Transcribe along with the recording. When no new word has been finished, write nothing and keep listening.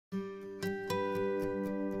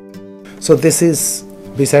So this is,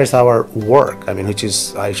 besides our work, I mean, which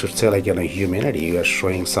is, I should say, like, humanity. You are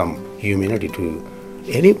showing some humanity to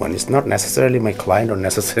anyone. It's not necessarily my client or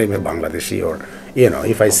necessarily my Bangladeshi, or,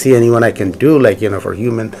 if I see anyone I can do, like, for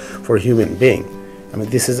human being. I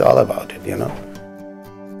mean, this is all about it,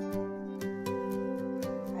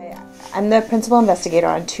 I'm the principal investigator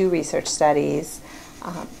on 2 research studies.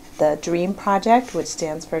 The DREAM project, which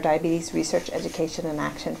stands for Diabetes Research, Education, and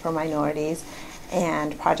Action for Minorities,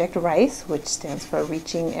 and Project RICE, which stands for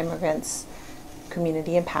Reaching Immigrants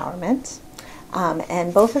Community Empowerment.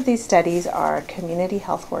 And both of these studies are community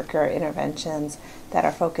health worker interventions that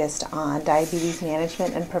are focused on diabetes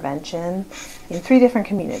management and prevention in 3 different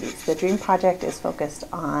communities. The DREAM project is focused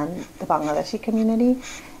on the Bangladeshi community,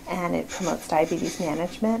 and it promotes diabetes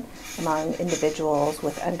management among individuals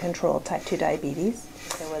with uncontrolled type 2 diabetes.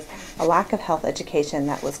 There was a lack of health education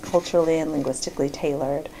that was culturally and linguistically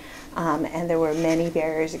tailored, and there were many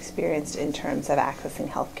barriers experienced in terms of accessing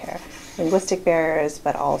healthcare. Linguistic barriers,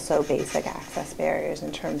 but also basic access barriers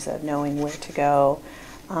in terms of knowing where to go,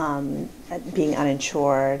 being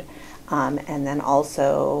uninsured, and then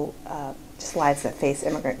also just lives that face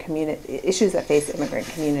issues that face immigrant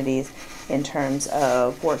communities in terms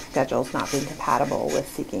of work schedules not being compatible with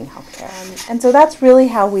seeking healthcare. And so that's really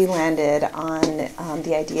how we landed on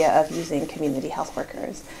the idea of using community health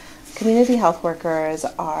workers. Community health workers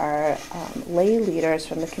are lay leaders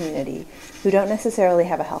from the community who don't necessarily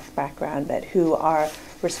have a health background, but who are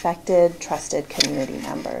respected, trusted community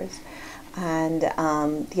members. And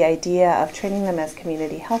the idea of training them as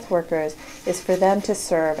community health workers is for them to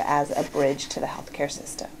serve as a bridge to the healthcare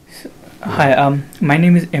system. Hi, my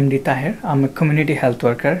name is MD Taher. I'm a community health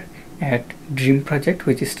worker at DREAM project,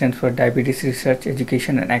 which stands for Diabetes Research,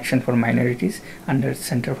 Education, and Action for Minorities under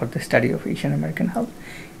Center for the Study of Asian American Health.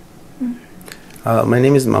 My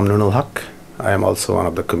name is Mamnunul. I am also one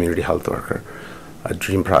of the community health worker at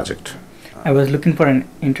DREAM project. I was looking for an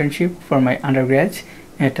internship for my undergrads.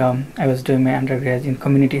 I was doing my undergrad in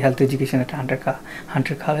community health education at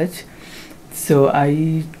Hunter College. So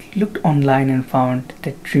I looked online and found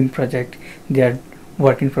that DREAM project. They are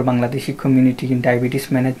working for Bangladeshi community in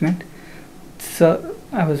diabetes management. So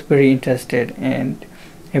I was very interested and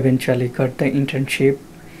eventually got the internship.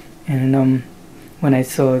 And when I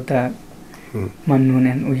saw that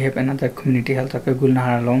Mamnunul and we have another community health worker,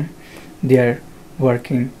 Gulnahar Alom, they are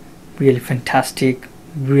working really fantastic,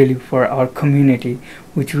 really for our community,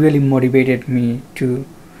 which really motivated me to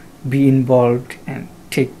be involved and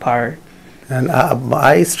take part. And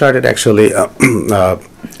I started actually,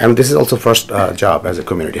 and this is also first job as a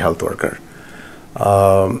community health worker.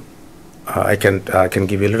 I can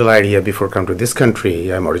give you a little idea before coming to this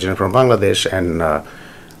country. I'm originally from Bangladesh, and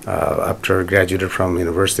after graduated from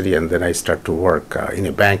university, and then I started to work in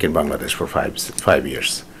a bank in Bangladesh for five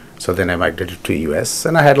years. So then I migrated to US,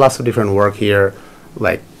 and I had lots of different work here,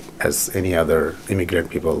 like as any other immigrant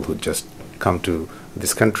people who just come to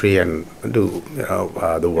this country and do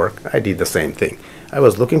the work. I did the same thing. I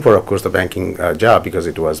was looking for, of course, the banking job because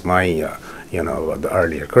it was my the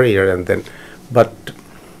earlier career, and then but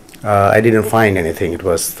I didn't find anything. It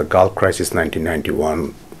was the Gulf crisis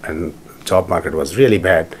 1991, and job market was really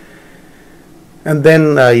bad. And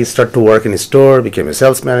then I started to work in a store, became a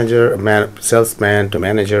sales manager, salesman to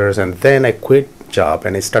managers, and then I quit job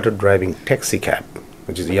and I started driving taxi cab,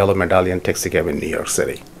 which is a yellow medallion taxi cab in New York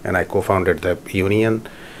City. And I co-founded the union,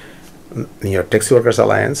 New York Taxi Workers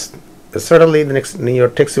Alliance. Certainly the next New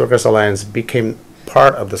York Taxi Workers Alliance became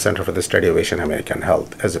part of the Center for the Study of Asian American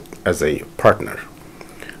Health as a partner.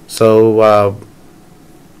 So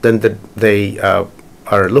then they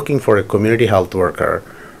are looking for a community health worker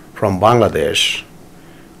from Bangladesh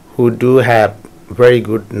who do have very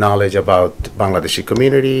good knowledge about Bangladeshi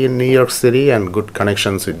community in New York City and good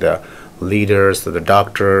connections with the leaders, the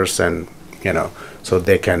doctors, and so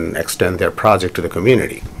they can extend their project to the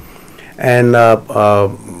community. And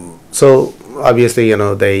so obviously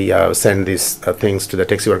they send these things to the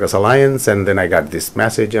Taxi Workers Alliance, and then I got this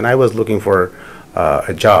message, and I was looking for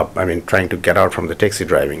a job. I mean, trying to get out from the taxi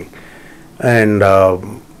driving, and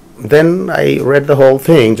then I read the whole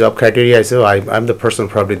thing, job criteria. I said, oh, I'm the person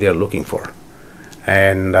probably they're looking for.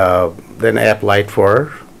 And then I applied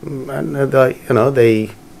for, and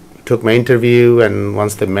they took my interview, and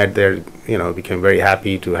once they met there, became very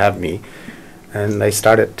happy to have me. And I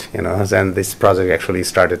started, and this project actually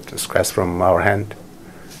started scratch from our hand.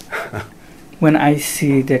 When I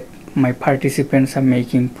see that my participants are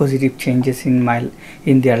making positive changes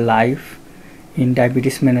in their life, in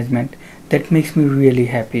diabetes management, that makes me really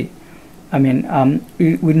happy. I mean,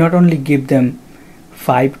 we not only give them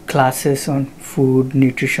 5 classes on food,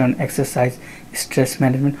 nutrition, exercise, stress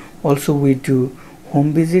management. Also we do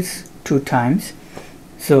home visits 2 times.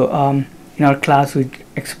 So in our class we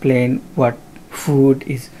explain what food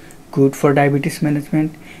is good for diabetes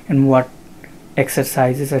management and what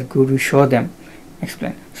exercises are good. We show them,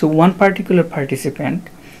 explain. So one particular participant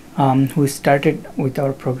who started with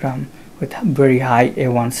our program with very high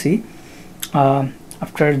A1C,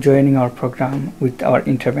 after joining our program with our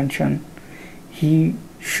intervention, he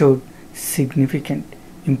showed significant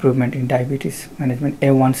improvement in diabetes management.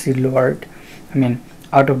 A1C lowered, I mean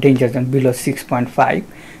out of danger zone, below 6.5.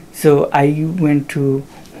 So I went to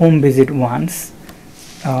home visit once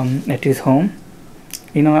at his home.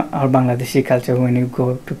 You know, our Bangladeshi culture, when you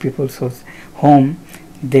go to people's home,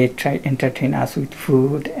 they try to entertain us with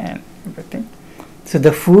food and everything. So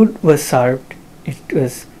the food was served, it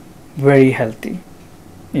was very healthy.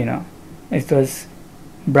 You know, it was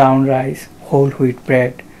brown rice, whole wheat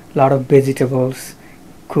bread, lot of vegetables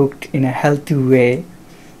cooked in a healthy way.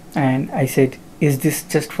 And I said, is this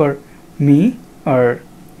just for me or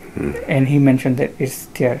and he mentioned that it's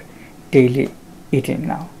their daily eating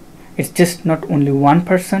now. It's just not only one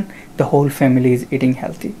person, the whole family is eating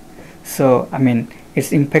healthy. So I mean,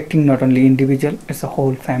 it's impacting not only individual, it's a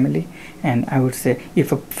whole family. And I would say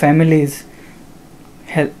if a family is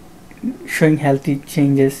showing healthy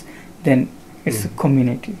changes, then it's a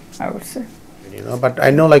community, I would say. You know, but I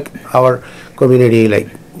know like our community, like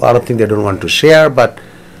a lot of things they don't want to share, but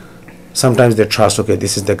sometimes they trust, okay,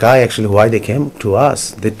 this is the guy actually why they came to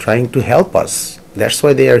us. They're trying to help us. That's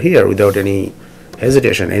why they are here without any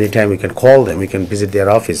hesitation. Anytime we can call them, we can visit their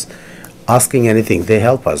office, asking anything, they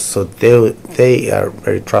help us. So they are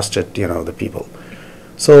very trusted, you know, the people.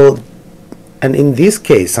 So, and in this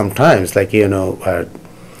case, sometimes like, you know,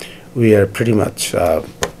 we are pretty much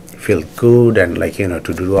feel good and like, you know,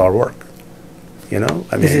 to do our work. You know,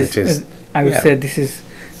 I mean, I would say this is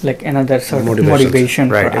like another sort of motivation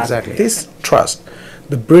right, for exactly. us. This trust,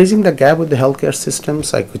 the bridging the gap with the healthcare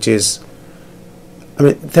systems, like which is, I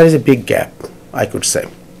mean, there is a big gap, I could say.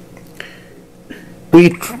 We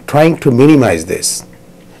trying to minimize this,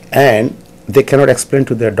 and they cannot explain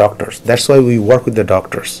to their doctors. That's why we work with the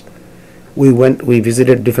doctors. We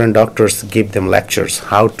visited different doctors, gave them lectures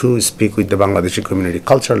how to speak with the Bangladeshi community,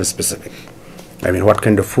 culturally specific. I mean, what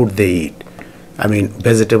kind of food they eat. I mean,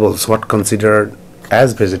 vegetables, what considered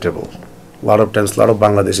as vegetable. A lot of times, a lot of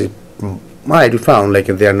Bangladeshi might be found like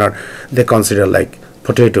they are not, they consider like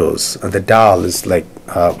potatoes, and the dal is like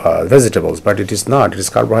vegetables, but it is not, it is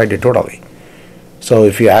carbohydrate totally. So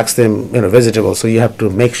if you ask them, you know, vegetables, so you have to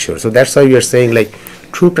make sure. So that's why we are saying like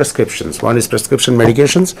two prescriptions. One is prescription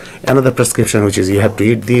medications, another prescription which is you have to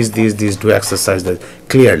eat these, do exercise that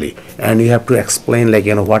clearly. And you have to explain like,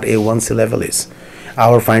 you know, what A1C level is.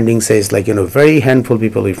 Our finding says like, you know, very handful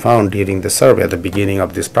people we found during the survey at the beginning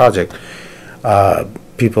of this project,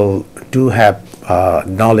 people do have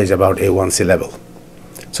knowledge about A1C level.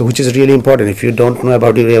 So which is really important. If you don't know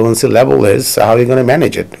about your A1C level is, how are you going to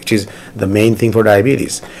manage it, which is the main thing for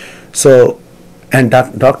diabetes. So, and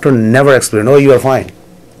doctor never explained, oh, you are fine,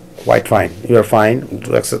 quite fine, you are fine,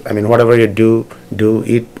 do exercise. I mean, whatever you do,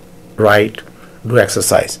 eat right, do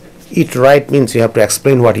exercise. Eat right means you have to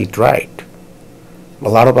explain what eat right. A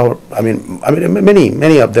lot of our, I mean,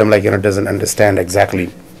 many of them, like, you know, doesn't understand exactly,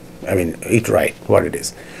 I mean, eat right, what it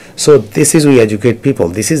is. So this is, we educate people.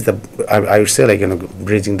 This is the, I would say, like, you know,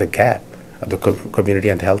 bridging the gap of the community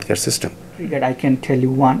and healthcare system. I can tell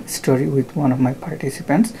you one story with one of my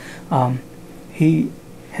participants. He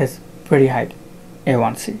has very high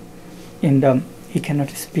A1C, and he cannot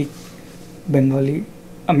speak Bengali,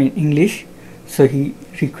 I mean English. So he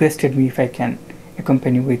requested me if I can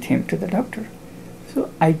accompany with him to the doctor.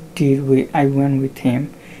 So I did. I went with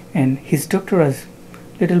him, and his doctor was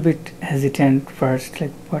little bit hesitant first,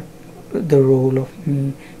 like what the role of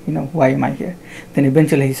me, you know, why am I here? Then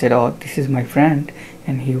eventually he said, oh, this is my friend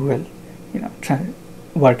and he will, you know, try to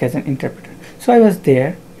work as an interpreter. So I was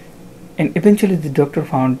there, and eventually the doctor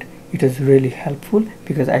found it was really helpful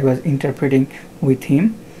because I was interpreting with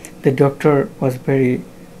him. The doctor was very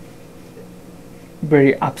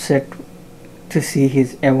upset to see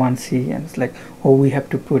his A1C, and it's like, oh, we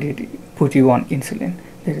have to put you on insulin.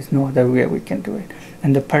 There is no other way we can do it.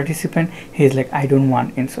 And the participant, he's like, I don't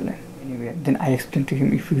want insulin. Anyway, then I explained to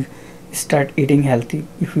him, if you start eating healthy,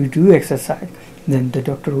 if you do exercise, then the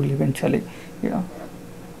doctor will eventually, you know,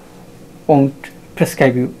 won't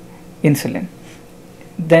prescribe you insulin.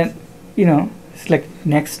 Then, you know, it's like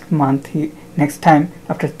next time,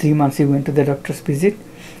 after 3 months, he went to the doctor's visit,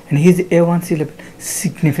 and his A1C level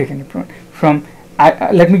significantly improved. From,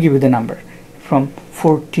 let me give you the number, from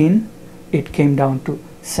 14 it came down to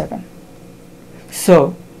 7.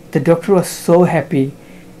 So the doctor was so happy.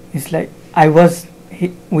 It's like I was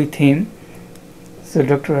with him. So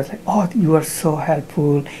doctor was like, "Oh, you are so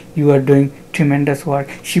helpful. You are doing tremendous work."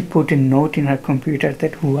 She put a note in her computer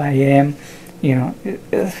that who I am.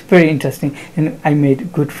 It's very interesting, and I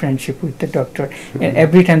made good friendship with the doctor. And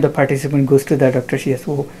every time the participant goes to the doctor, she asks,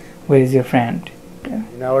 "Oh, where is your friend?" Yeah.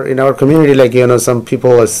 In our community, some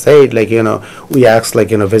people say we ask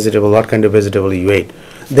vegetable, what kind of vegetable you ate.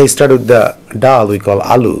 They start with the dal we call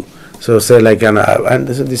aloo. So say and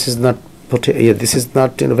this is not potato. This is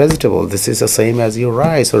not vegetable. This is the same as your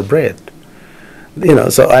rice or bread.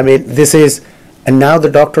 So I mean this is. And now the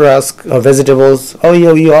doctor asks vegetables. Oh,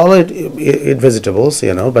 you all eat vegetables,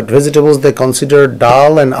 but vegetables they consider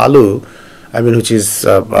dal and aloo, which is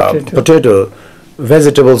potato,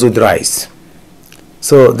 vegetables with rice.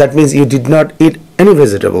 So that means you did not eat any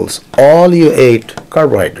vegetables. All you ate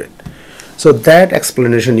carbohydrate. So that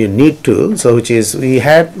explanation you need to. So which is we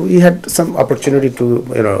had some opportunity to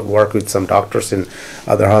work with some doctors in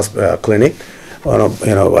other clinic. While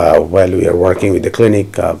we are working with the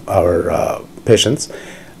clinic, our patients,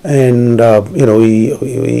 and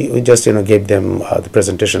we just gave them the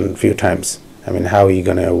presentation a few times. How are you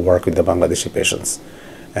going to work with the Bangladeshi patients,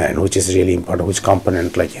 and which is really important, which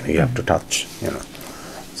component you have to touch.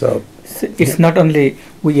 So it's not only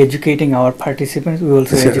we educating our participants, we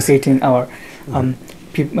also educating our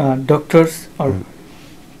doctors or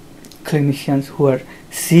clinicians who are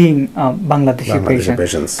seeing Bangladeshi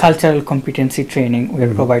patients. Cultural competency training we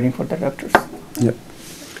are providing for the doctors. Yeah.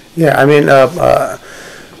 Yeah,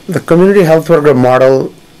 the community health worker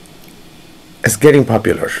model is getting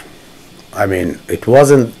popular. It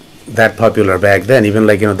wasn't that popular back then, even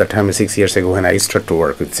the time 6 years ago when I started to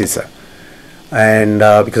work with CISA. And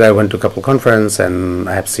because I went to a couple conferences and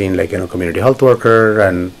I have seen community health worker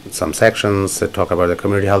and some sections that talk about the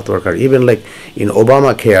community health worker. Even in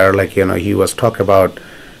Obamacare, he was talking about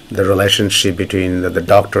the relationship between the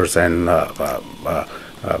doctors and the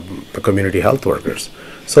community health workers.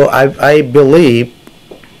 So I believe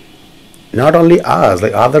not only us,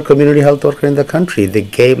 other community health workers in the country, they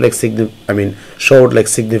gave showed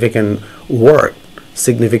significant work,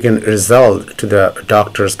 significant result to the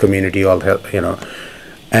doctors, community, all health,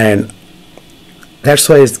 and that's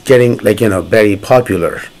why it's getting very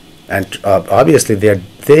popular. And obviously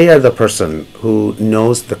they are the person who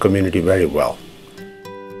knows the community very well.